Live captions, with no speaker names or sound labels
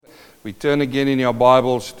We turn again in your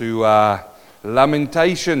Bibles to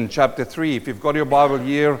Lamentation chapter 3. If you've got your Bible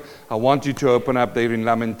here, I want you to open up there in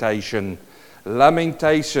Lamentations.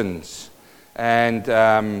 And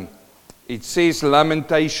it says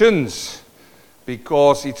Lamentations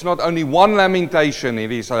because it's not only one lamentation.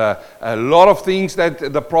 It is a lot of things that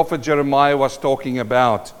the prophet Jeremiah was talking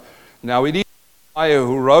about. Now, it is Jeremiah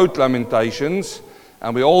who wrote Lamentations.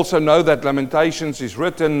 And we also know that Lamentations is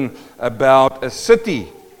written about a city.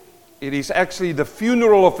 It is actually the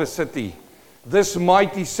funeral of a city. This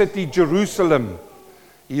mighty city, Jerusalem.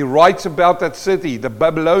 He writes about that city. The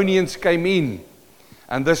Babylonians came in.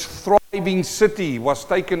 And this thriving city was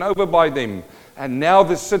taken over by them. And now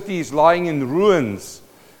the city is lying in ruins.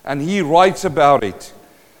 And he writes about it.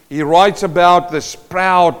 He writes about the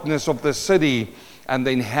proudness of the city. And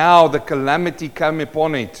then how the calamity came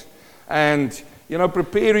upon it. And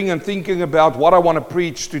preparing and thinking about what I want to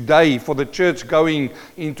preach today for the church going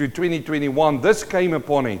into 2021, this came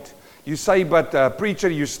upon it. You say, but preacher,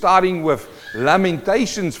 you're starting with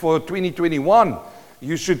Lamentations for 2021.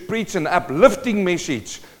 You should preach an uplifting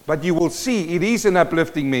message, but you will see it is an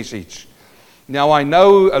uplifting message. Now, I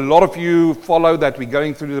know a lot of you follow that we're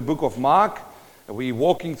going through the book of Mark. We're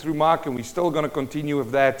walking through Mark, and we're still going to continue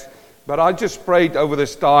with that. But I just prayed over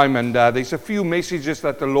this time, and there's a few messages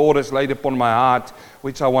that the Lord has laid upon my heart,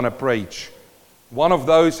 which I want to preach. One of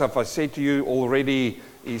those, as I said to you already,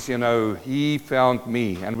 is, He found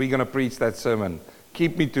me, and we're going to preach that sermon.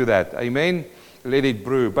 Keep me to that, amen? Let it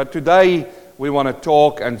brew. But today, we want to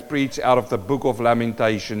talk and preach out of the book of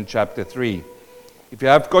Lamentation, chapter 3. If you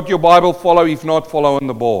have got your Bible, follow. If not, follow on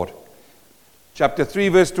the board. Chapter 3,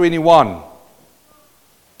 verse 21.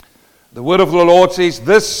 The word of the Lord says,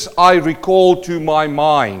 "This I recall to my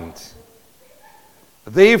mind.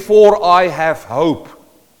 Therefore I have hope.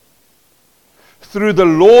 Through the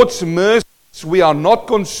Lord's mercies we are not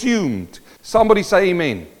consumed." Somebody say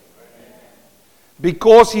amen.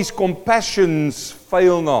 Because his compassions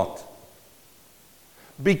fail not.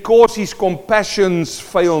 Because his compassions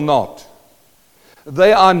fail not.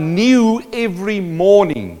 They are new every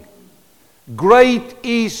morning. Great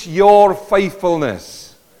is your faithfulness.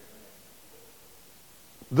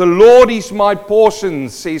 The Lord is my portion,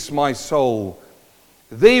 says my soul.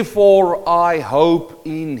 Therefore I hope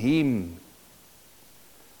in him.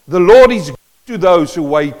 The Lord is good to those who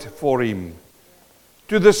wait for him.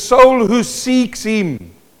 To the soul who seeks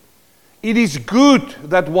him. It is good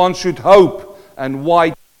that one should hope and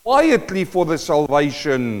wait quietly for the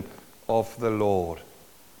salvation of the Lord.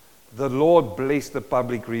 The Lord bless the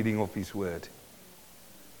public reading of his word.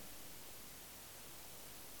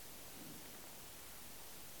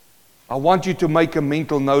 I want you to make a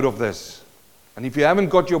mental note of this. And if you haven't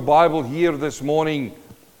got your Bible here this morning,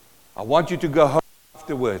 I want you to go home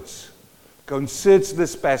afterwards. Go and search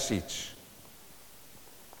this passage.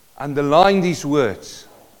 Underline these words.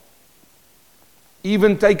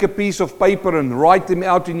 Even take a piece of paper and write them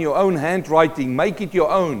out in your own handwriting. Make it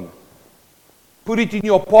your own. Put it in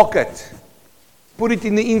your pocket. Put it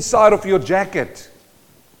in the inside of your jacket.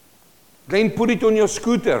 Then put it on your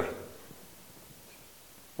scooter.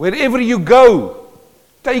 Wherever you go,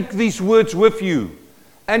 take these words with you.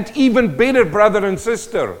 And even better, brother and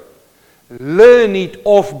sister, learn it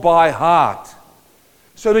off by heart.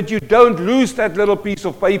 So that you don't lose that little piece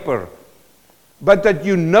of paper. But that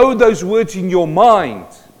you know those words in your mind.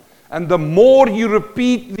 And the more you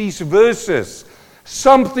repeat these verses,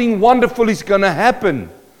 something wonderful is going to happen.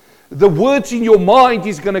 The words in your mind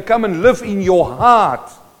is going to come and live in your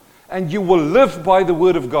heart. And you will live by the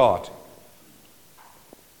word of God.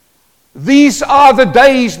 These are the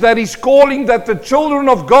days that He's calling that the children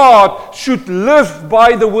of God should live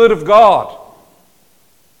by the Word of God.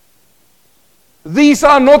 These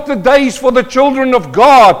are not the days for the children of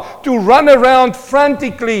God to run around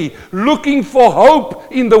frantically looking for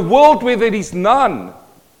hope in the world where there is none.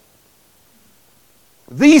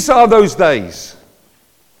 These are those days.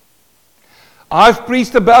 I've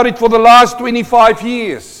preached about it for the last 25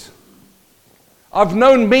 years. I've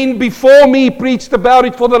known men before me preached about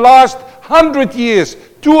it for the last 100 years,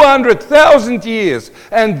 200,000 years.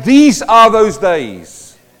 And these are those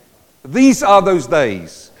days. These are those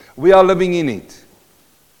days. We are living in it.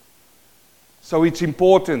 So it's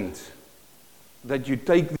important that you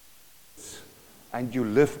take these and you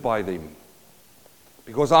live by them.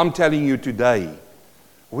 Because I'm telling you today,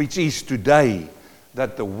 which is today,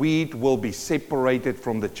 that the wheat will be separated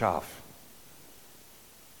from the chaff.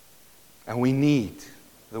 And we need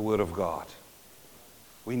the Word of God.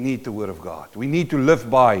 We need the Word of God. We need to live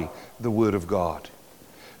by the Word of God.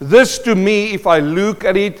 This to me, if I look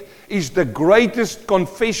at it, is the greatest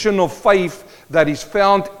confession of faith that is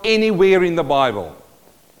found anywhere in the Bible.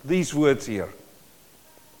 These words here.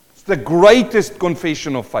 It's the greatest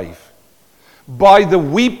confession of faith by the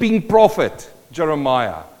weeping prophet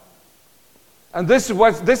Jeremiah. And this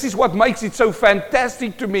is what makes it so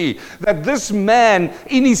fantastic to me, that this man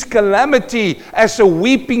in his calamity as a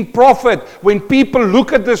weeping prophet, when people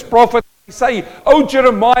look at this prophet, they say, "Oh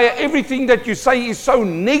Jeremiah, everything that you say is so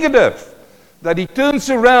negative," that he turns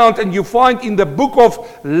around and you find in the book of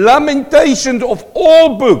Lamentations of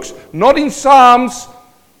all books, not in Psalms,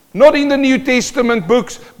 not in the New Testament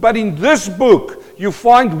books, but in this book, you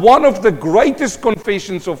find one of the greatest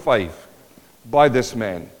confessions of faith by this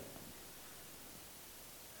man.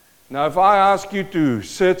 Now, if I ask you to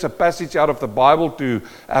search a passage out of the Bible to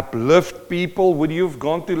uplift people, would you have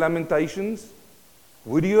gone to Lamentations?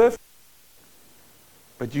 Would you have?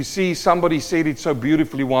 But you see, somebody said it so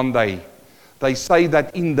beautifully one day. They say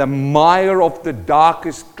that in the mire of the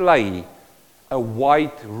darkest clay, a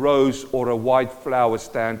white rose or a white flower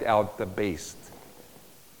stand out the best.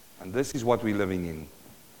 And this is what we're living in.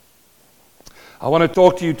 I want to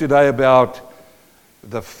talk to you today about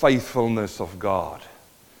the faithfulness of God.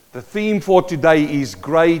 The theme for today is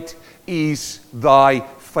 "Great is thy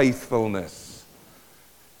faithfulness."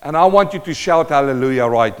 And I want you to shout hallelujah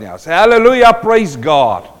right now. Say hallelujah, praise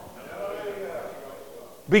God. Hallelujah.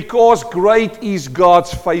 Because great is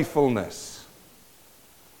God's faithfulness.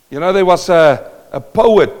 You know, there was a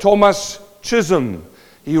poet, Thomas Chisholm.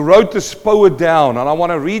 He wrote this poem down, and I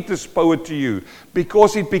want to read this poem to you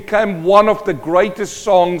because it became one of the greatest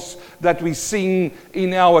songs that we sing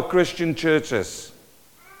in our Christian churches.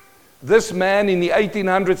 This man in the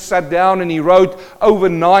 1800s sat down and he wrote over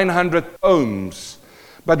 900 poems.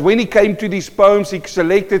 But when he came to these poems, he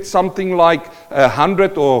selected something like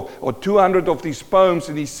 100 or 200 of these poems,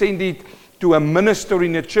 and he sent it to a minister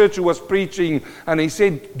in a church who was preaching, and he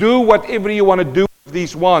said, "Do whatever you want to do with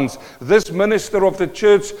these ones." This minister of the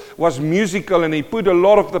church was musical, and he put a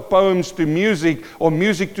lot of the poems to music, or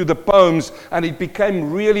music to the poems, and it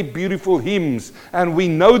became really beautiful hymns. And we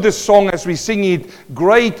know the song as we sing it,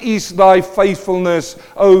 "Great is thy faithfulness,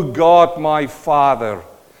 O God my Father."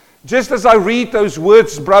 Just as I read those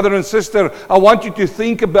words, brother and sister, I want you to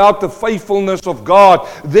think about the faithfulness of God.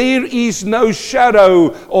 There is no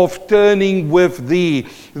shadow of turning with thee.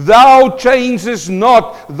 Thou changest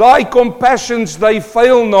not, thy compassions they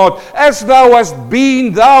fail not. As thou hast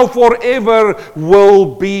been, thou forever will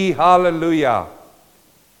be. Hallelujah.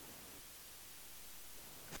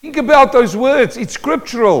 Think about those words. It's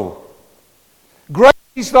scriptural. Great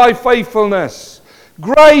is thy faithfulness.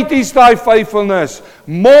 Great is thy faithfulness.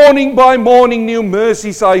 Morning by morning new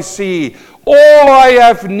mercies I see. All I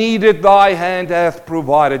have needed thy hand hath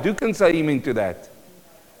provided. Who can say amen to that?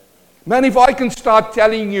 Man, if I can start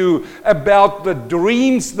telling you about the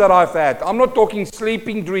dreams that I've had, I'm not talking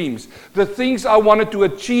sleeping dreams, the things I wanted to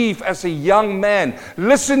achieve as a young man.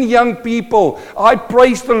 Listen, young people, I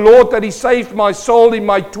praise the Lord that He saved my soul in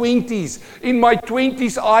my 20s. In my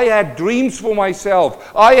 20s, I had dreams for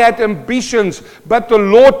myself. I had ambitions, but the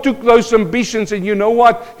Lord took those ambitions, and you know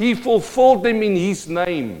what? He fulfilled them in His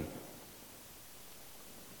name.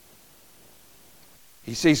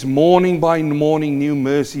 He says, morning by morning new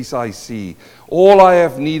mercies I see. All I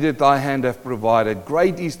have needed thy hand hath provided.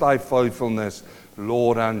 Great is thy faithfulness,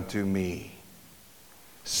 Lord, unto me.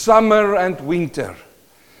 Summer and winter,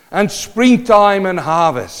 and springtime and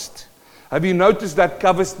harvest. Have you noticed that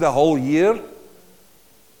covers the whole year?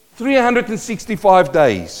 365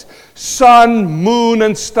 days. Sun, moon,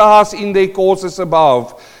 and stars in their courses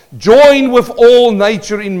above. Join with all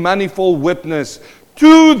nature in manifold witness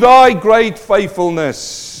to thy great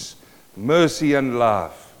faithfulness, mercy and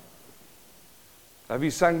love. Have you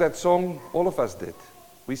sung that song? All of us did.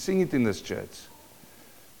 We sing it in this church.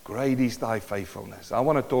 Great is thy faithfulness. I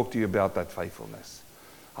want to talk to you about that faithfulness.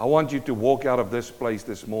 I want you to walk out of this place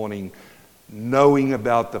this morning knowing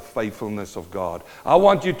about the faithfulness of God. I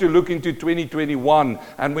want you to look into 2021,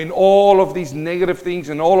 and when all of these negative things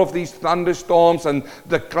and all of these thunderstorms and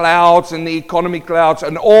the clouds and the economic clouds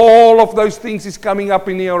and all of those things is coming up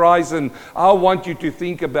in the horizon, I want you to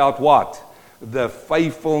think about what? The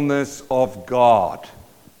faithfulness of God.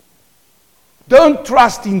 Don't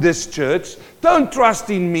trust in this church. Don't trust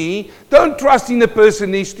in me. Don't trust in the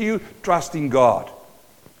person next to you. Trust in God.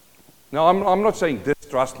 Now, I'm not saying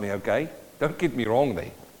distrust me, okay? Don't get me wrong there.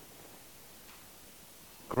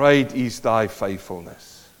 Great is thy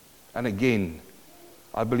faithfulness. And again,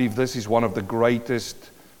 I believe this is one of the greatest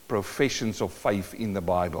professions of faith in the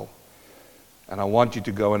Bible. And I want you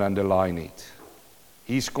to go and underline it.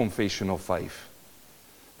 His confession of faith.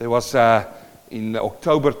 There was, in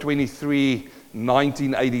October 23,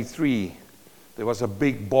 1983, There was a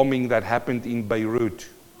big bombing that happened in Beirut,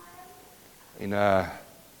 in a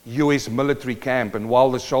US military camp, and while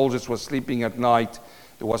the soldiers were sleeping at night,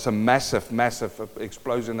 there was a massive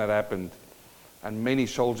explosion that happened, and many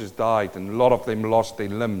soldiers died, and a lot of them lost their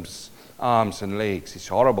limbs, arms and legs. It's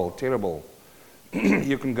horrible, terrible.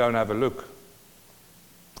 You can go and have a look.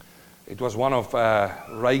 It was one of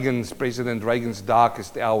President Reagan's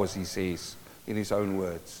darkest hours, he says, in his own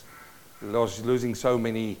words. He was losing so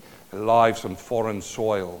many lives on foreign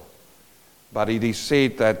soil. But it is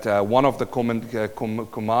said that one of the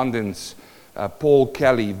commandants, Paul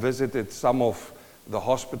Kelly, visited some of the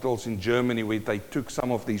hospitals in Germany where they took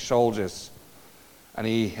some of these soldiers. And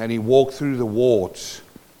he walked through the wards.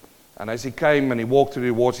 And as he came and he walked through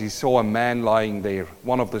the wards, he saw a man lying there,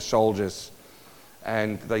 one of the soldiers.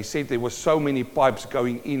 And they said there were so many pipes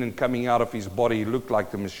going in and coming out of his body, he looked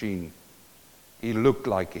like the machine. He looked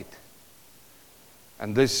like it.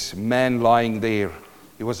 And this man lying there,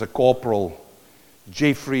 he was a corporal,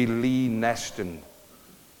 Jeffrey Lee Nashton.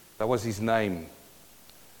 That was his name.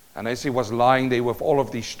 And as he was lying there with all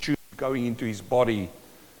of these tubes going into his body,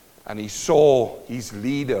 and he saw his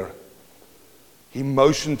leader, he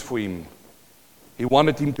motioned for him. He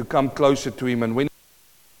wanted him to come closer to him, and when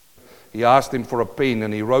he asked him for a pen,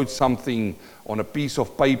 and he wrote something on a piece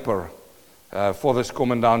of paper for this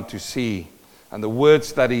commandant to see. And the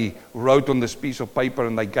words that he wrote on this piece of paper,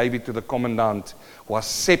 and they gave it to the commandant, was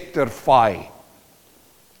Scepter Fi.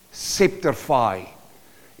 Scepter Fi.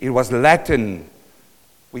 It was Latin,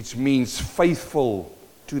 which means faithful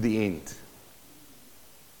to the end.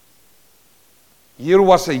 Here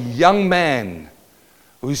was a young man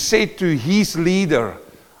who said to his leader,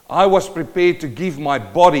 I was prepared to give my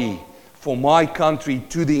body for my country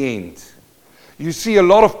to the end. You see, a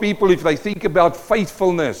lot of people, if they think about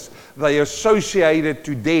faithfulness, they associate it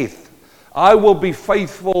to death. I will be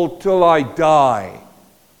faithful till I die.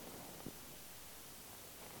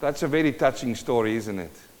 That's a very touching story, isn't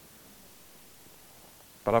it?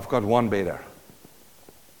 But I've got one better.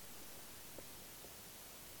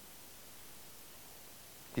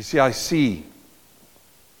 You see, I see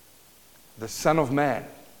the Son of Man,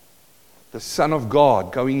 the Son of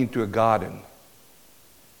God, going into a garden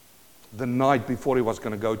the night before he was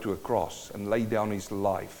going to go to a cross and lay down his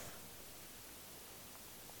life.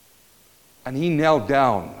 And he knelt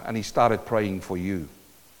down and he started praying for you.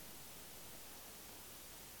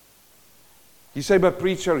 You say, but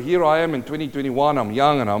preacher, here I am in 2021, I'm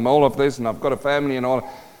young and I'm all of this and I've got a family and all.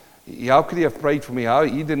 How could he have prayed for me? How?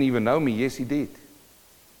 He didn't even know me. Yes, he did.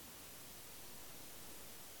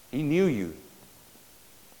 He knew you.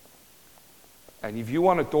 And if you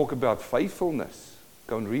want to talk about faithfulness,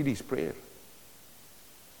 go and read his prayer.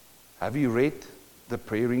 Have you read the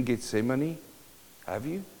prayer in Gethsemane? Have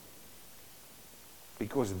you?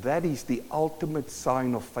 Because that is the ultimate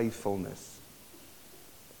sign of faithfulness.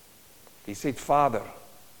 He said, Father,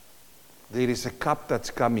 there is a cup that's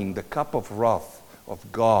coming, the cup of wrath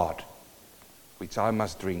of God, which I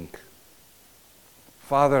must drink.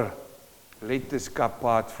 Father, let this cup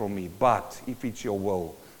part from me, but if it's your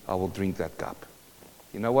will, I will drink that cup.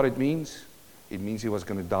 You know what it means? It means he was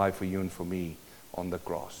going to die for you and for me on the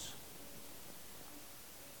cross.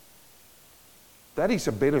 That is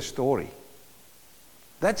a better story.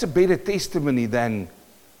 That's a better testimony than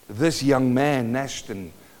this young man,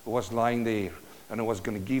 Nashton, who was lying there and who was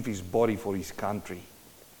going to give his body for his country.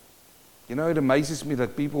 You know, it amazes me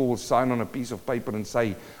that people will sign on a piece of paper and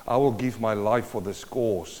say, I will give my life for this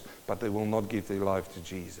cause, but they will not give their life to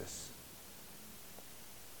Jesus.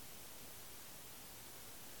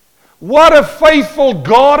 What a faithful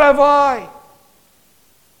God have I!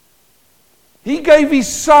 He gave his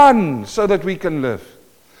son so that we can live.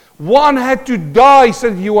 One had to die so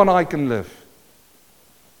that you and I can live.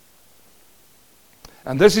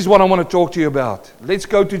 And this is what I want to talk to you about. Let's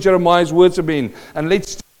go to Jeremiah's words again, and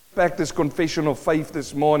let's back this confession of faith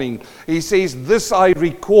this morning. He says, this I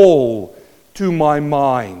recall to my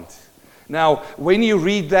mind. Now, when you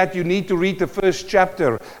read that, you need to read the first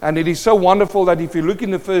chapter. And it is so wonderful that if you look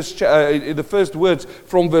in the first words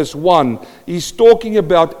from verse 1, he's talking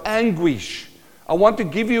about anguish. I want to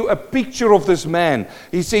give you a picture of this man.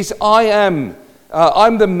 He says, I'm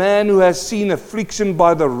the man who has seen affliction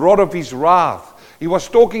by the rod of his wrath. He was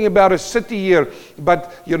talking about a city here,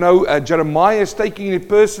 but Jeremiah is taking it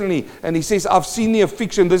personally, and he says, I've seen the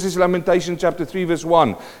affliction. This is Lamentation chapter 3, verse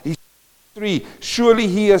 1. He 3, surely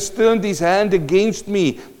he has turned his hand against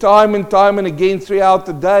me time and again throughout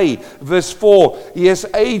the day. Verse 4, he has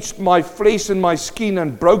aged my flesh and my skin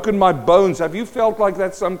and broken my bones. Have you felt like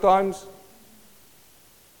that sometimes?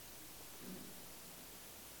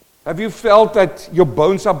 Have you felt that your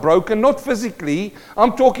bones are broken? Not physically.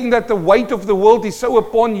 I'm talking that the weight of the world is so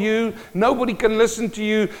upon you. Nobody can listen to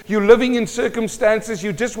you. You're living in circumstances.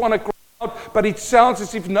 You just want to cry out, but it sounds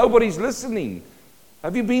as if nobody's listening.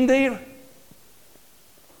 Have you been there?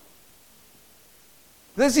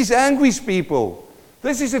 This is anguish, people.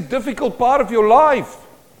 This is a difficult part of your life.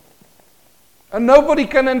 And nobody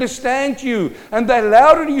can understand you. And the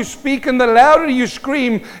louder you speak and the louder you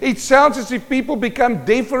scream, it sounds as if people become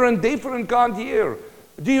deafer and can't hear.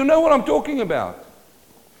 Do you know what I'm talking about?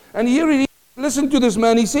 And here it is. Listen to this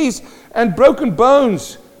man. He says, and broken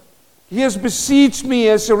bones. He has besieged me,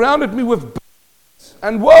 has surrounded me with bones.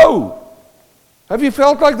 And woe! Have you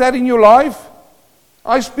felt like that in your life?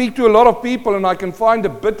 I speak to a lot of people and I can find the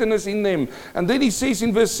bitterness in them. And then he says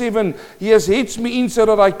in verse 7, he has hedged me in so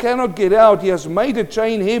that I cannot get out. He has made a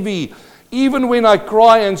chain heavy. Even when I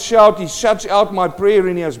cry and shout, he shuts out my prayer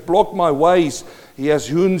and he has blocked my ways. He has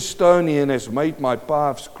hewn stony and has made my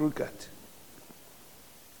paths crooked.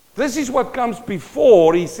 This is what comes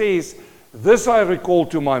before he says, this I recall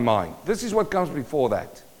to my mind. This is what comes before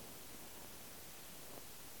that.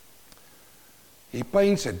 He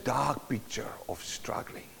paints a dark picture of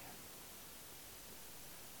struggling.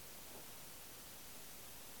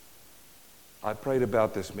 I prayed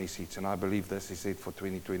about this message and I believe this is it for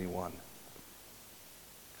 2021.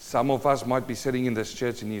 Some of us might be sitting in this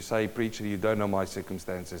church and you say, preacher, you don't know my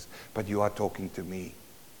circumstances, but you are talking to me.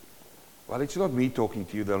 Well, it's not me talking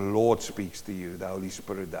to you. The Lord speaks to you. The Holy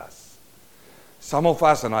Spirit does. Some of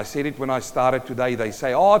us, and I said it when I started today, they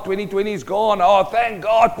say, oh, 2020 is gone. Oh, thank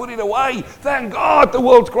God, put it away. Thank God, the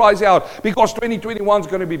world cries out because 2021 is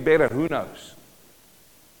going to be better. Who knows?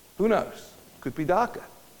 Who knows? Could be darker.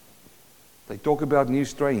 They talk about new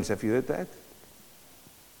strains. Have you heard that?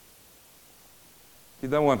 You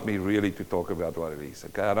don't want me really to talk about what it is,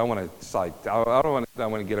 okay? I don't want to cite. I don't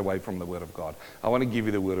want to get away from the Word of God. I want to give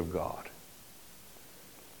you the Word of God.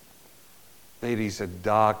 There is a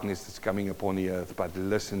darkness that's coming upon the earth, but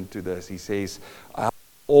listen to this. He says,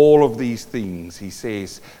 all of these things, he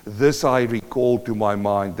says, this I recall to my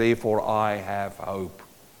mind, therefore I have hope.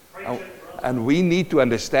 And we need to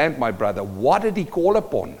understand, my brother, what did he call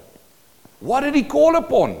upon? What did he call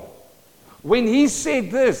upon? When he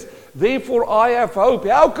said this, therefore I have hope.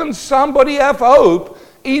 How can somebody have hope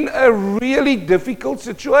in a really difficult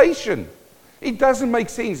situation? It doesn't make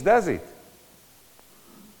sense, does it?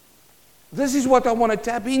 This is what I want to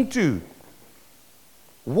tap into.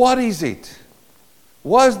 What is it?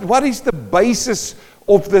 What is the basis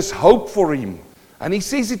of this hope for him? And he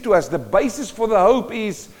says it to us. The basis for the hope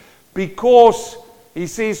is because, he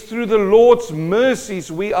says, through the Lord's mercies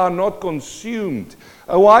we are not consumed.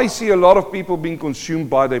 Oh, I see a lot of people being consumed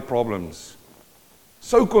by their problems.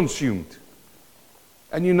 So consumed.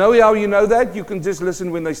 And you know how you know that? You can just listen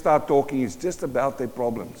when they start talking. It's just about their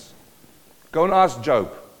problems. Go and ask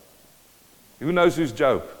Job. Who knows who's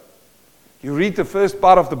Job? You read the first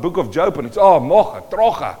part of the book of Job and it's, mocha,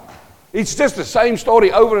 trocha. It's just the same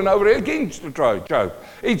story over and over again, Job.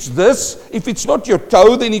 It's this. If it's not your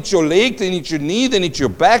toe, then it's your leg, then it's your knee, then it's your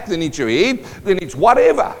back, then it's your head, then it's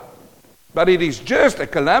whatever. But it is just a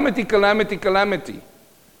calamity, calamity, calamity.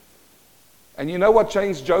 And you know what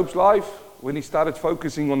changed Job's life? When he started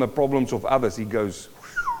focusing on the problems of others, he goes,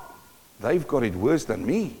 they've got it worse than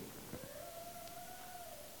me.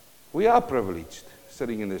 We are privileged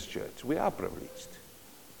sitting in this church. We are privileged.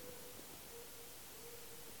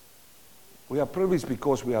 We are privileged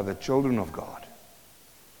because we are the children of God.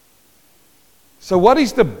 So what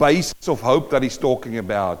is the basis of hope that he's talking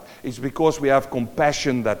about? It's because we have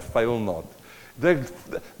compassion that fail not.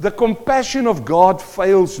 The compassion of God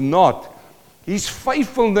fails not. His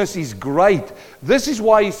faithfulness is great. This is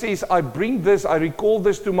why he says, I recall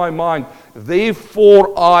this to my mind.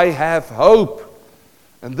 Therefore I have hope.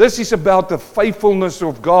 And this is about the faithfulness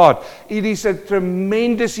of God. It is a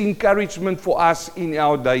tremendous encouragement for us in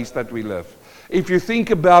our days that we live. If you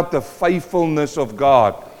think about the faithfulness of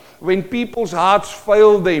God, when people's hearts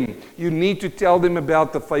fail them, you need to tell them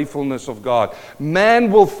about the faithfulness of God.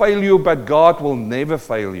 Man will fail you, but God will never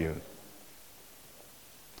fail you.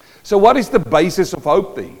 So what is the basis of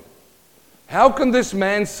hope then? How can this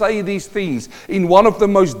man say these things in one of the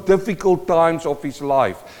most difficult times of his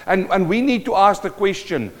life? And we need to ask the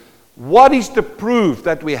question, what is the proof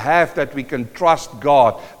that we have that we can trust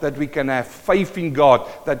God, that we can have faith in God,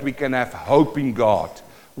 that we can have hope in God?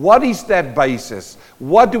 What is that basis?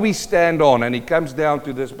 What do we stand on? And it comes down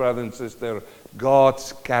to this, brother and sister,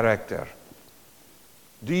 God's character.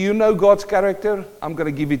 Do you know God's character? I'm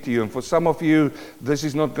going to give it to you. And for some of you, this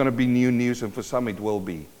is not going to be new news, and for some it will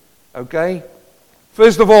be. Okay?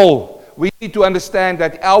 First of all, we need to understand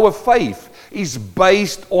that our faith is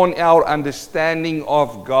based on our understanding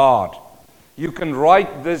of God. You can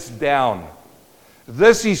write this down.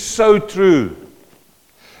 This is so true.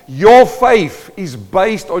 Your faith is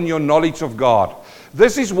based on your knowledge of God.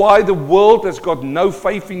 This is why the world has got no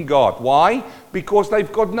faith in God. Why? Because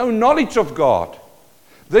they've got no knowledge of God.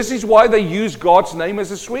 This is why they use God's name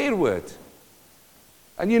as a swear word.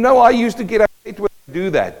 And you know, I used to get upset when I do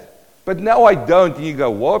that. But now I don't. And you go,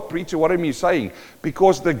 what, preacher, what am you saying?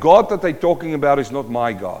 Because the God that they're talking about is not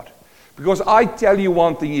my God. Because I tell you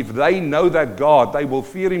one thing, if they know that God, they will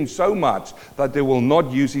fear Him so much that they will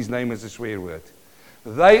not use His name as a swear word.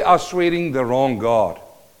 They are swearing the wrong God.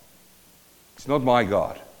 It's not my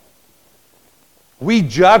God. We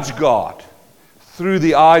judge God through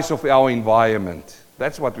the eyes of our environment.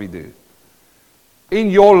 That's what we do. In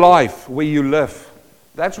your life, where you live,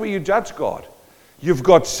 that's where you judge God. You've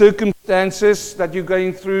got circumstances that you're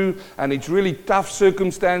going through, and it's really tough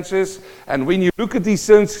circumstances. And when you look at these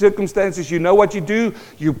circumstances, you know what you do?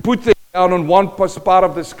 You put them down on one part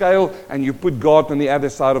of the scale, and you put God on the other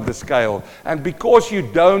side of the scale. And because you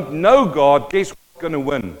don't know God, guess what's going to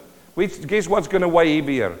win? Guess what's going to weigh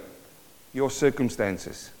heavier? Your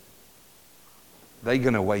circumstances. They're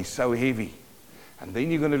going to weigh so heavy. And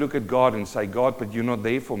then you're going to look at God and say, God, but you're not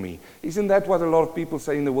there for me. Isn't that what a lot of people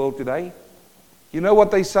say in the world today? You know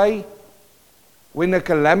what they say? When a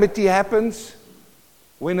calamity happens,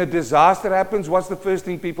 when a disaster happens, what's the first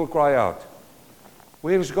thing people cry out?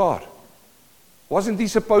 Where is God? Wasn't He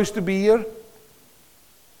supposed to be here?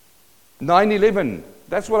 9/11,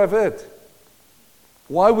 that's what I've heard.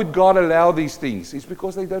 Why would God allow these things? It's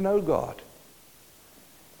because they don't know God.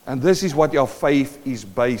 And this is what our faith is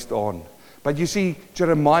based on. But you see,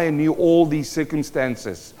 Jeremiah knew all these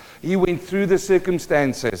circumstances. He went through the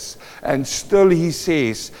circumstances, and still he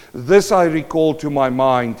says, this I recall to my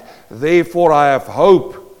mind, therefore I have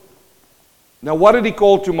hope. Now what did he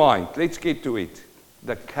call to mind? Let's get to it.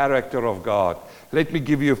 The character of God. Let me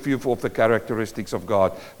give you a few of the characteristics of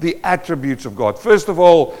God. The attributes of God. First of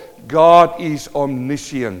all, God is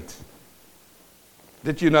omniscient.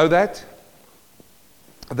 Did you know that?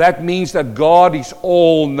 That means that God is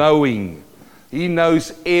all-knowing. He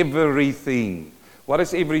knows everything. What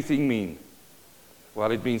does everything mean?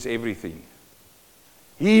 Well, it means everything.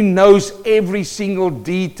 He knows every single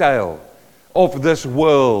detail of this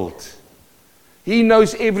world. He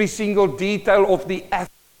knows every single detail of the atom.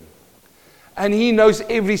 And He knows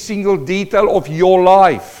every single detail of your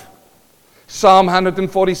life. Psalm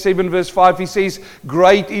 147 verse 5, he says,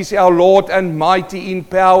 great is our Lord and mighty in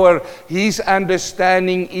power. His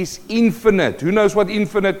understanding is infinite. Who knows what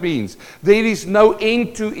infinite means? There is no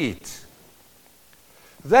end to it.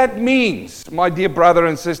 That means, my dear brother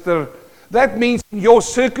and sister, that means in your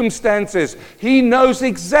circumstances, He knows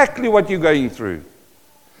exactly what you're going through.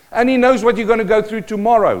 And He knows what you're going to go through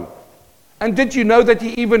tomorrow. And did you know that He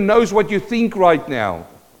even knows what you think right now?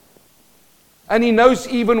 And He knows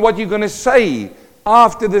even what you're going to say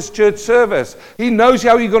after this church service. He knows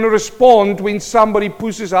how you're going to respond when somebody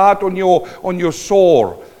pushes hard on your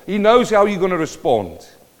sore. He knows how you're going to respond.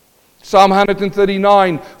 Psalm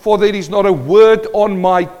 139, for there is not a word on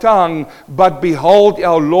my tongue, but behold,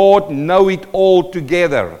 our Lord know it all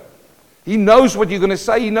together. He knows what you're going to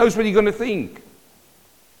say. He knows what you're going to think.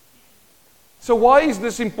 So why is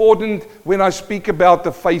this important when I speak about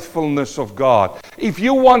the faithfulness of God? If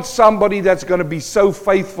you want somebody that's going to be so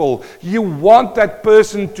faithful, you want that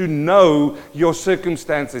person to know your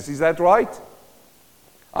circumstances. Is that right?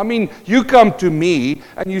 I mean, you come to me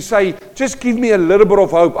and you say, just give me a little bit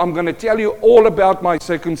of hope. I'm going to tell you all about my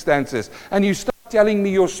circumstances. And you start telling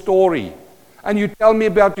me your story. And you tell me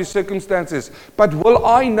about your circumstances. But will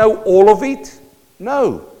I know all of it?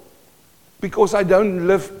 No. Because I don't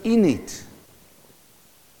live in it.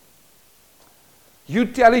 You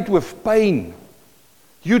tell it with pain.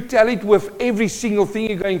 You tell it with every single thing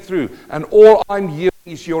you're going through. And all I'm hearing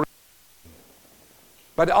is your...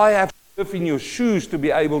 But I have to live in your shoes to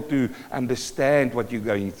be able to understand what you're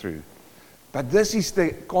going through. But this is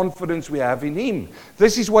the confidence we have in Him.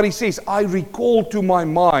 This is what He says. I recall to my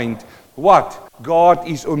mind what? God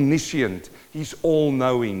is omniscient. He's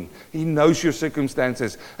all-knowing. He knows your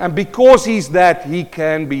circumstances. And because He's that, He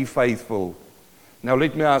can be faithful. Now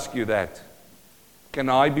let me ask you that. Can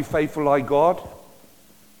I be faithful like God?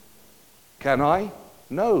 Can I?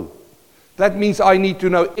 No. That means I need to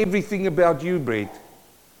know everything about you, Brett.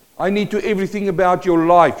 I need to know everything about your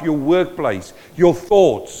life, your workplace, your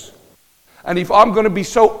thoughts. And if I'm going to be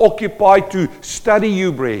so occupied to study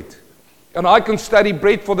you, Brett, and I can study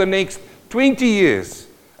Brett for the next 20 years,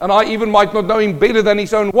 And I even might not know him better than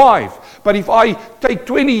his own wife. But if I take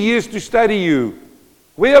 20 years to study you,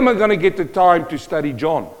 where am I going to get the time to study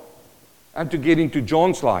John? And to get into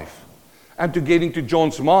John's life? And to get into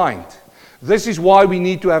John's mind? This is why we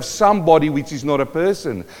need to have somebody which is not a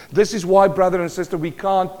person. This is why, brother and sister, we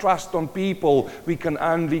can't trust on people. We can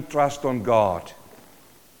only trust on God.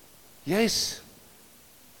 Yes.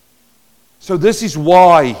 So this is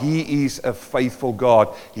why He is a faithful God.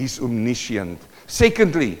 He's omniscient.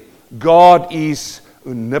 Secondly, God is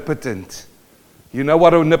omnipotent. You know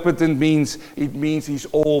what omnipotent means? It means He's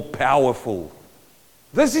all-powerful.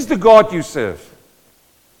 This is the God you serve.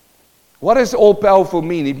 What does all-powerful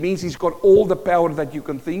mean? It means He's got all the power that you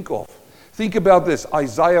can think of. Think about this,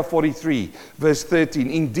 Isaiah 43, verse 13.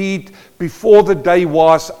 Indeed, before the day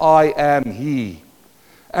was, I am He.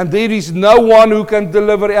 And there is no one who can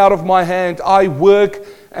deliver out of my hand. I work,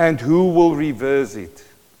 and who will reverse it?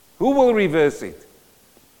 Who will reverse it?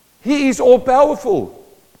 He is all-powerful.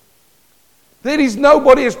 There is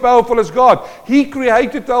nobody as powerful as God. He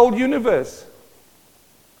created the whole universe.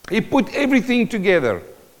 He put everything together.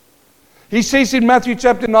 He says in Matthew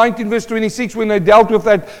chapter 19, verse 26, when they dealt with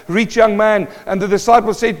that rich young man, and the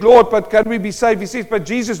disciples said, Lord, but can we be saved? He says, but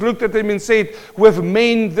Jesus looked at them and said, with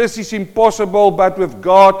men this is impossible, but with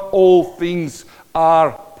God all things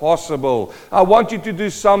are possible. I want you to do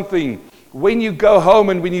something. When you go home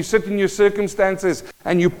and when you sit in your circumstances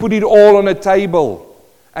and you put it all on a table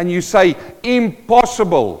and you say,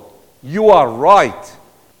 impossible, you are right.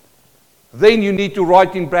 Then you need to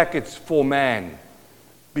write in brackets, for man.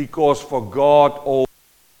 Because for God all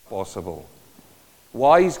is possible.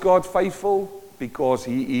 Why is God faithful? Because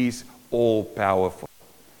He is all powerful.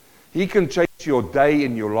 He can change your day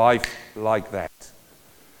and your life like that.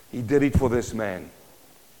 He did it for this man.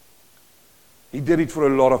 He did it for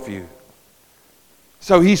a lot of you.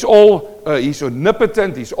 So he's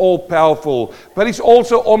omnipotent, He's all powerful, but He's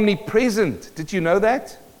also omnipresent. Did you know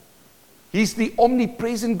that? He's the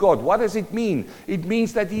omnipresent God. What does it mean? It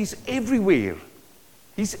means that He's everywhere.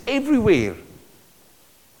 He's everywhere.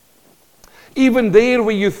 Even there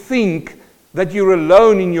where you think that you're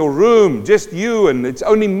alone in your room, just you, and it's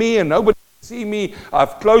only me and nobody can see me.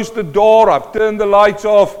 I've closed the door, I've turned the lights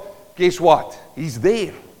off. Guess what? He's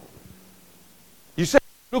there. You say,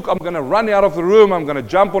 look, I'm going to run out of the room, I'm going to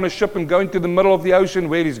jump on a ship and go into the middle of the ocean.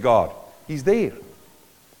 Where is God? He's there.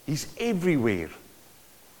 He's everywhere.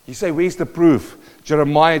 You say, where's the proof?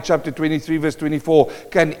 Jeremiah chapter 23, verse 24.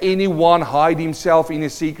 Can anyone hide himself in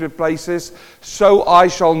his secret places? So I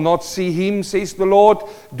shall not see him, says the Lord.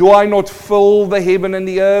 Do I not fill the heaven and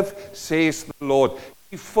the earth, says the Lord.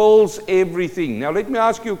 He fills everything. Now let me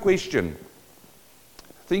ask you a question.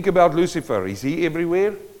 Think about Lucifer. Is he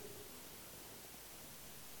everywhere?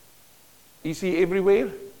 Is he everywhere?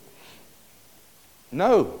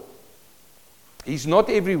 No. He's not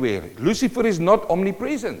everywhere. Lucifer is not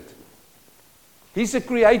omnipresent. He's a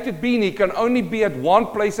created being. He can only be at one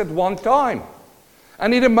place at one time.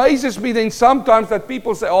 And it amazes me then sometimes that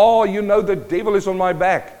people say, oh, you know, the devil is on my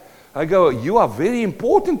back. I go, you are a very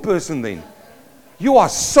important person then. You are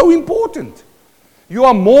so important. You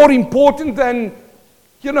are more important than,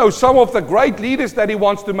 you know, some of the great leaders that he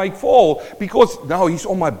wants to make fall. Because, no, he's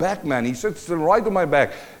on my back, man. He sits right on my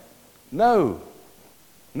back. No.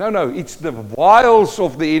 No, it's the wiles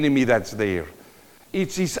of the enemy that's there.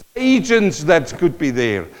 It's his agents that could be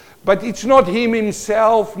there. But it's not him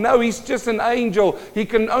himself. No, he's just an angel. He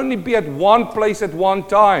can only be at one place at one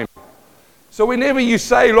time. So whenever you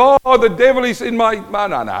say, oh, the devil is in my...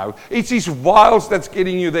 No. It's his wiles that's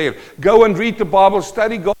getting you there. Go and read the Bible,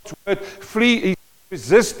 study God's word, flee,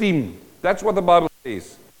 resist him. That's what the Bible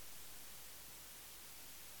says.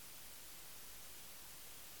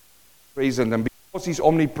 Present, and because He's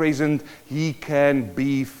omnipresent, He can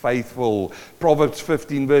be faithful. Proverbs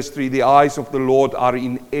 15 verse 3, the eyes of the Lord are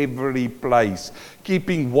in every place,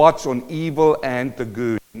 keeping watch on evil and the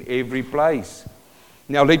good in every place.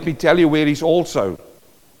 Now let me tell you where He's also.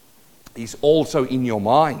 He's also in your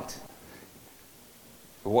mind.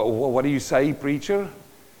 What do you say, preacher?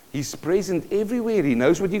 He's present everywhere. He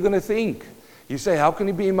knows what you're going to think. You say, how can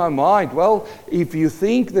He be in my mind? Well, if you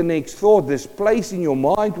think the next thought, this place in your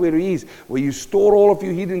mind where He is, where you store all of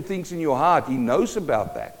your hidden things in your heart, He knows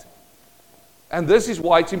about that. And this is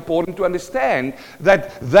why it's important to understand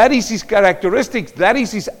that that is His characteristics, that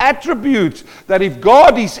is His attributes, that if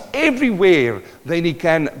God is everywhere, then He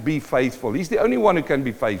can be faithful. He's the only one who can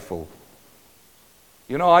be faithful.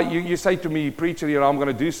 You know, you say to me, preacher, you know, I'm going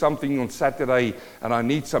to do something on Saturday and I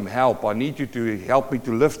need some help. I need you to help me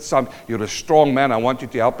to lift some. You're a strong man. I want you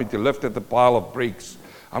to help me to lift at the pile of bricks.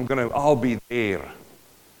 I'll be there.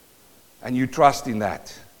 And you trust in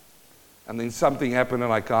that. and then something happened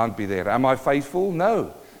and I can't be there. Am I faithful?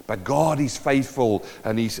 No. But God is faithful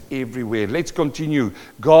and He's everywhere. Let's continue.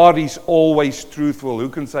 God is always truthful. Who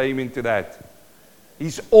can say amen to that?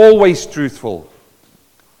 He's always truthful.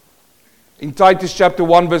 In Titus chapter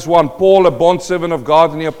 1 verse 1, Paul, a bondservant of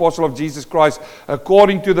God and the apostle of Jesus Christ,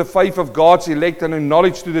 according to the faith of God's elect and in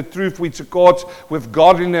knowledge to the truth which accords with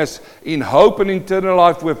godliness, in hope and eternal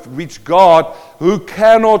life, with which God, who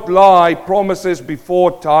cannot lie, promises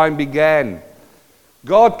before time began.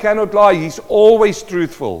 God cannot lie. He's always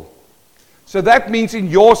truthful. So that means in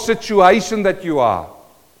your situation that you are,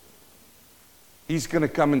 He's going to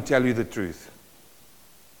come and tell you the truth.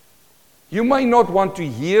 You may not want to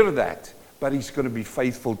hear that, but He's going to be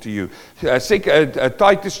faithful to you.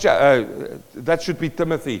 Titus, that should be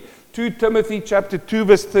Timothy. 2 Timothy chapter 2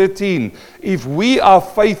 verse 13. If we are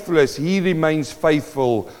faithless, He remains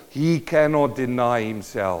faithful. He cannot deny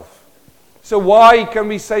Himself. So why can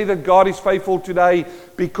we say that God is faithful today?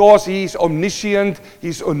 Because He is omniscient,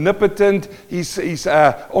 He's omnipotent, He's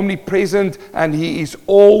omnipresent, and He is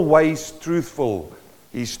always truthful.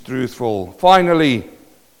 He's truthful. Finally,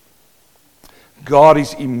 God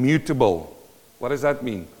is immutable. What does that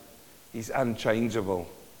mean? He's unchangeable.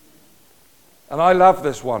 And I love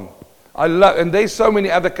this one. And there's so many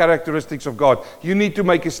other characteristics of God. You need to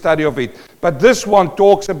make a study of it. But this one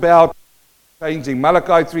talks about changing.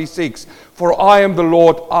 Malachi 3:6. For I am the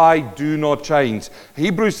Lord, I do not change.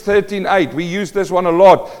 Hebrews 13:8. We use this one a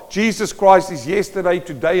lot. Jesus Christ is yesterday,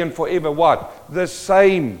 today, and forever what? The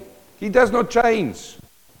same. He does not change.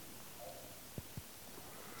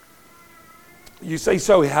 You say,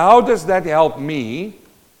 so how does that help me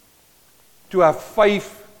to have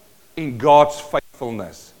faith in God's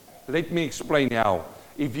faithfulness? Let me explain how.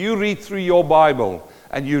 If you read through your Bible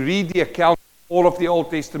and you read the account of all of the Old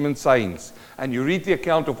Testament saints and you read the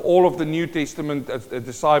account of all of the New Testament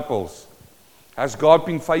disciples, has God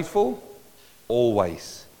been faithful?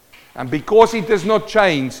 Always. And because He does not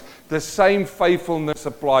change, the same faithfulness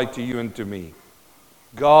applies to you and to me.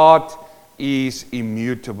 God is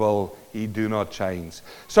immutable. He do not change.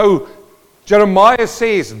 So Jeremiah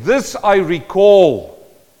says, this I recall.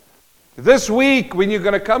 This week when you're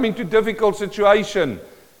going to come into a difficult situation,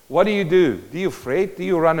 what do? Do you fret? Do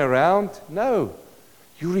you run around? No.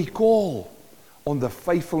 You recall on the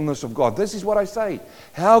faithfulness of God. This is what I say.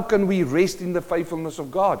 How can we rest in the faithfulness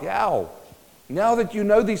of God? How? Now that you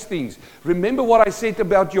know these things, remember what I said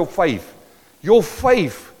about your faith. Your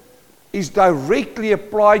faith is directly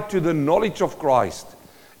applied to the knowledge of Christ.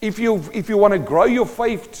 If you want to grow your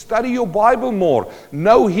faith, study your Bible more.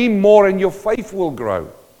 Know Him more and your faith will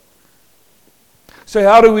grow. So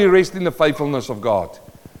how do we rest in the faithfulness of God?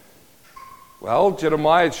 Well,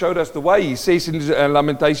 Jeremiah showed us the way. He says in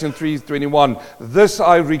Lamentation 3:21, this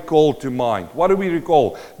I recall to mind. What do we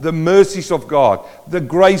recall? The mercies of God, the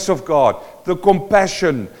grace of God, the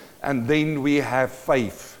compassion, and then we have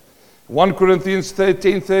faith. 1 Corinthians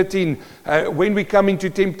 13:13, when we come into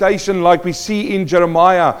temptation, like we see in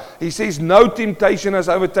Jeremiah, he says, no temptation has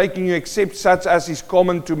overtaken you except such as is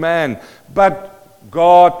common to man. But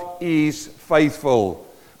God is faithful,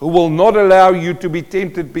 who will not allow you to be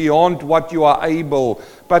tempted beyond what you are able,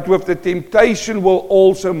 but with the temptation will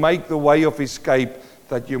also make the way of escape,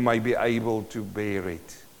 that you may be able to bear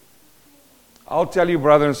it. I'll tell you,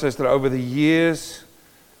 brother and sister, over the years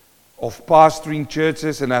of pastoring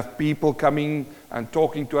churches and have people coming and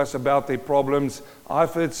talking to us about their problems,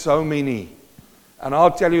 I've heard so many. And I'll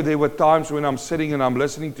tell you, there were times when I'm sitting and I'm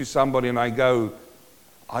listening to somebody and I go,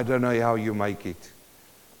 I don't know how you make it,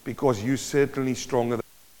 because you're certainly stronger than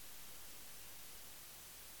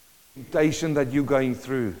the temptation that you're going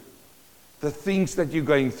through, the things that you're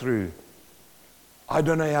going through. I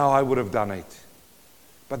don't know how I would have done it.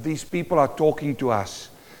 But these people are talking to us,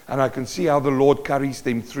 and I can see how the Lord carries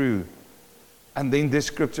them through. And then this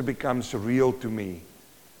scripture becomes real to me.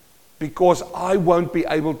 Because I won't be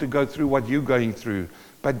able to go through what you're going through.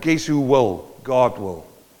 But guess who will? God will.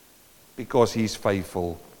 Because He's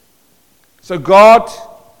faithful. So God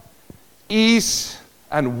is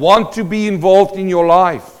and wants to be involved in your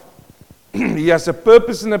life. He has a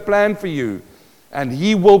purpose and a plan for you. And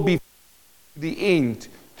He will be to the end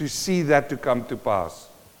to see that to come to pass.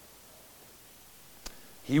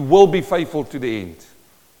 He will be faithful to the end.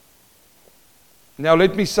 Now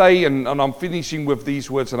let me say, and I'm finishing with these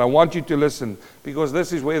words, and I want you to listen, because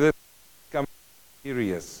this is where this becomes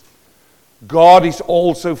serious. God is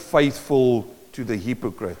also faithful to the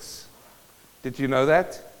hypocrites. Did you know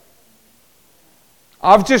that?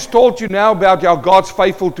 I've just told you now about how God's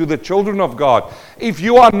faithful to the children of God. If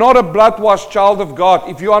you are not a blood-washed child of God,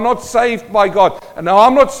 if you are not saved by God, and now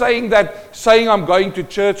I'm not saying I'm going to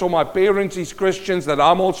church or my parents is Christians, that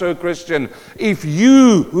I'm also a Christian. If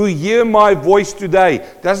you who hear my voice today,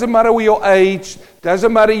 doesn't matter your age,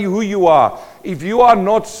 doesn't matter who you are, if you are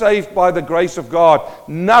not saved by the grace of God,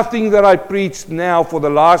 nothing that I preached now for the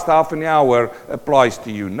last half an hour applies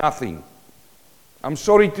to you. Nothing. I'm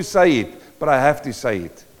sorry to say it, but I have to say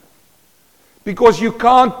it. Because you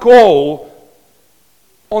can't call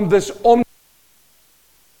on this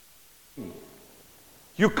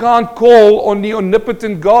you can't call on the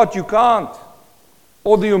omnipotent God. You can't.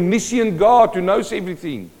 Or the omniscient God who knows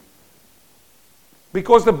everything.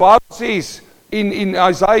 Because the Bible says in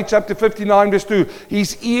Isaiah chapter 59 verse 2,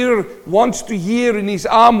 his ear wants to hear and his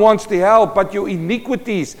arm wants to help, but your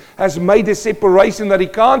iniquities has made a separation that he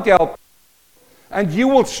can't help. And you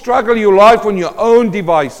will struggle your life on your own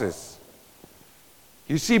devices.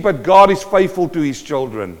 You see, but God is faithful to his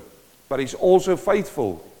children. But he's also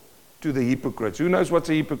faithful to the hypocrites. Who knows what's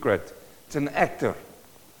a hypocrite? It's an actor.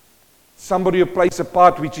 Somebody who plays a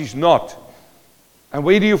part which is not. And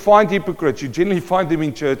where do you find hypocrites? You generally find them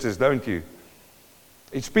in churches, don't you?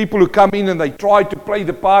 It's people who come in and they try to play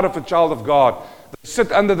the part of a child of God. They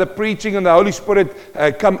sit under the preaching and the Holy Spirit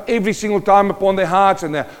come every single time upon their hearts,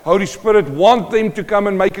 and the Holy Spirit wants them to come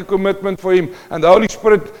and make a commitment for him, and the Holy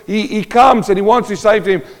Spirit, he comes and he wants to save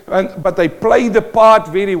them, but they play the part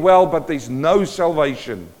very well, but there's no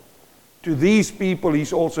salvation. To these people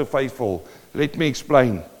he's also faithful. Let me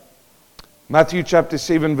explain. Matthew chapter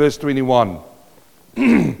 7 verse 21.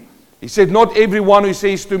 He said, not everyone who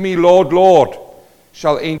says to me, Lord, Lord,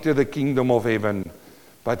 shall enter the kingdom of heaven,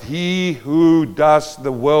 but he who does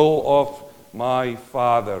the will of my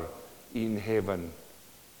Father in heaven.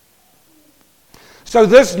 So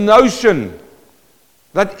this notion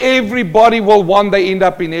that everybody will one day end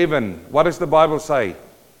up in heaven, what does the Bible say?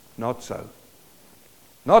 Not so.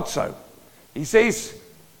 Not so. He says,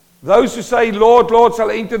 those who say, Lord, Lord,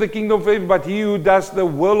 shall enter the kingdom of heaven, but he who does the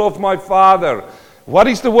will of my Father. What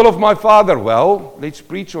is the will of my Father? Well, let's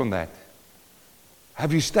preach on that.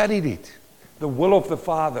 Have you studied it? The will of the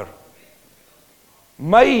Father.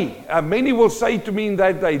 Many will say to me in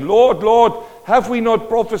that day, Lord, Lord, have we not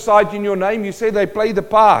prophesied in your name? You say they play the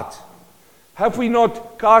part. Have we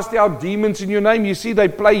not cast out demons in your name? You see they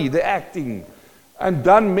play, they're acting. And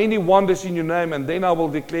done many wonders in your name. And then I will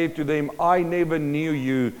declare to them, I never knew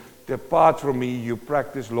you. Depart from me, you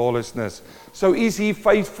practice lawlessness. So is he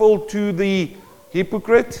faithful to the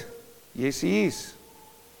hypocrite? Yes, he is.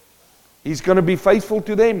 He's going to be faithful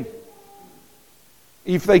to them.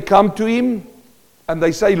 If they come to him and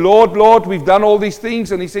they say, Lord, Lord, we've done all these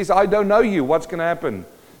things, and he says, I don't know you, what's going to happen?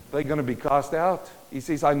 They're going to be cast out. He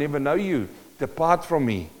says, I never know you. Depart from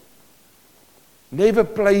me. Never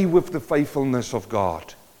play with the faithfulness of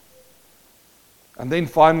God. And then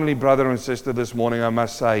finally, brother and sister, this morning I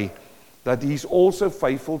must say that he's also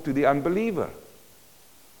faithful to the unbeliever.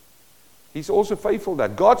 He's also faithful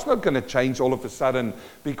that God's not going to change all of a sudden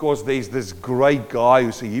because there's this great guy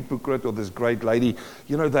who's a hypocrite or this great lady.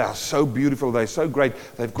 You know, they are so beautiful. They're so great.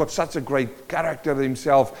 They've got such a great character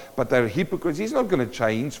themselves, but they're hypocrites. He's not going to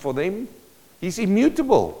change for them. He's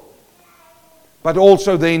immutable. But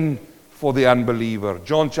also then for the unbeliever.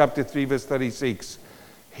 John chapter 3 verse 36.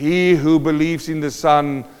 He who believes in the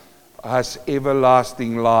Son has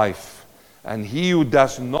everlasting life. And he who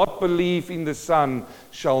does not believe in the Son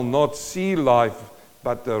shall not see life,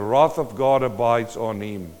 but the wrath of God abides on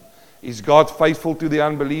him. Is God faithful to the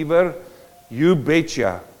unbeliever? You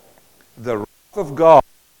betcha. The wrath of God.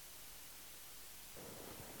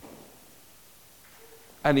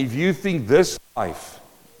 And if you think this life,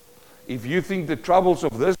 if you think the troubles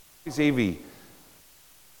of this life is heavy,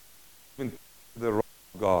 even the wrath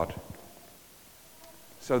of God.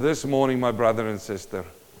 So this morning, my brother and sister,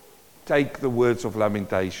 take the words of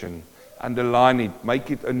lamentation, underline it,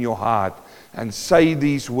 make it in your heart, and say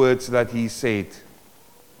these words that he said.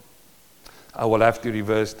 I will have to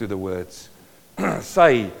reverse to the words.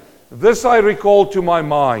 Say, this I recall to my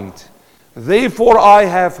mind, therefore I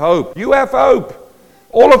have hope. You have hope.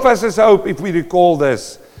 All of us has hope if we recall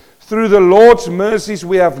this. Through the Lord's mercies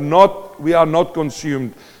we are not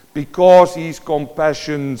consumed, because his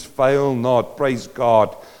compassions fail not. Praise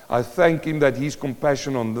God. I thank him that his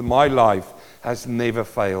compassion on my life has never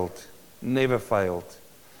failed. Never failed.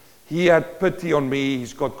 He had pity on me.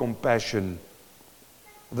 He's got compassion.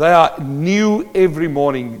 They are new every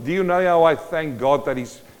morning. Do you know how I thank God that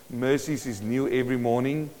his mercies is new every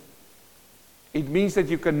morning? It means that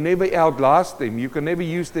you can never outlast them. You can never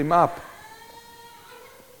use them up.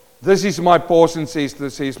 This is my portion,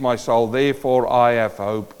 says my soul, therefore I have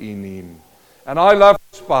hope in him. And I love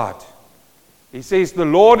this part. He says, the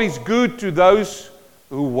Lord is good to those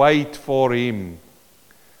who wait for him.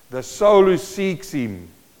 The soul who seeks him.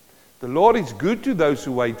 The Lord is good to those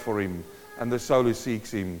who wait for him, and the soul who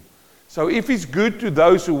seeks him. So if he's good to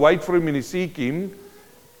those who wait for him and who seek him,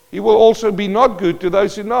 he will also be not good to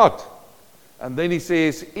those who not. And then he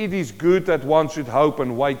says, it is good that one should hope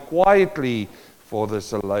and wait quietly for the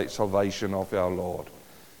salvation of our Lord.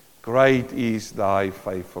 Great is thy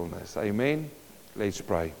faithfulness. Amen. Let's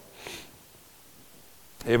pray.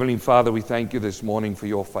 Heavenly Father, we thank you this morning for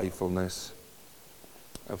your faithfulness.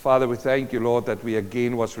 And Father, we thank you, Lord, that we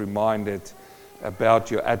again was reminded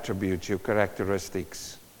about your attributes, your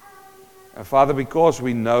characteristics. And Father, because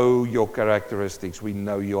we know your characteristics, we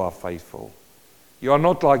know you are faithful. You are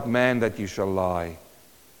not like man that you shall lie.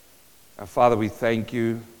 And Father, we thank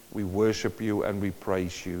you, we worship you, and we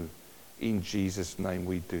praise you. In Jesus' name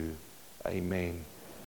we do. Amen.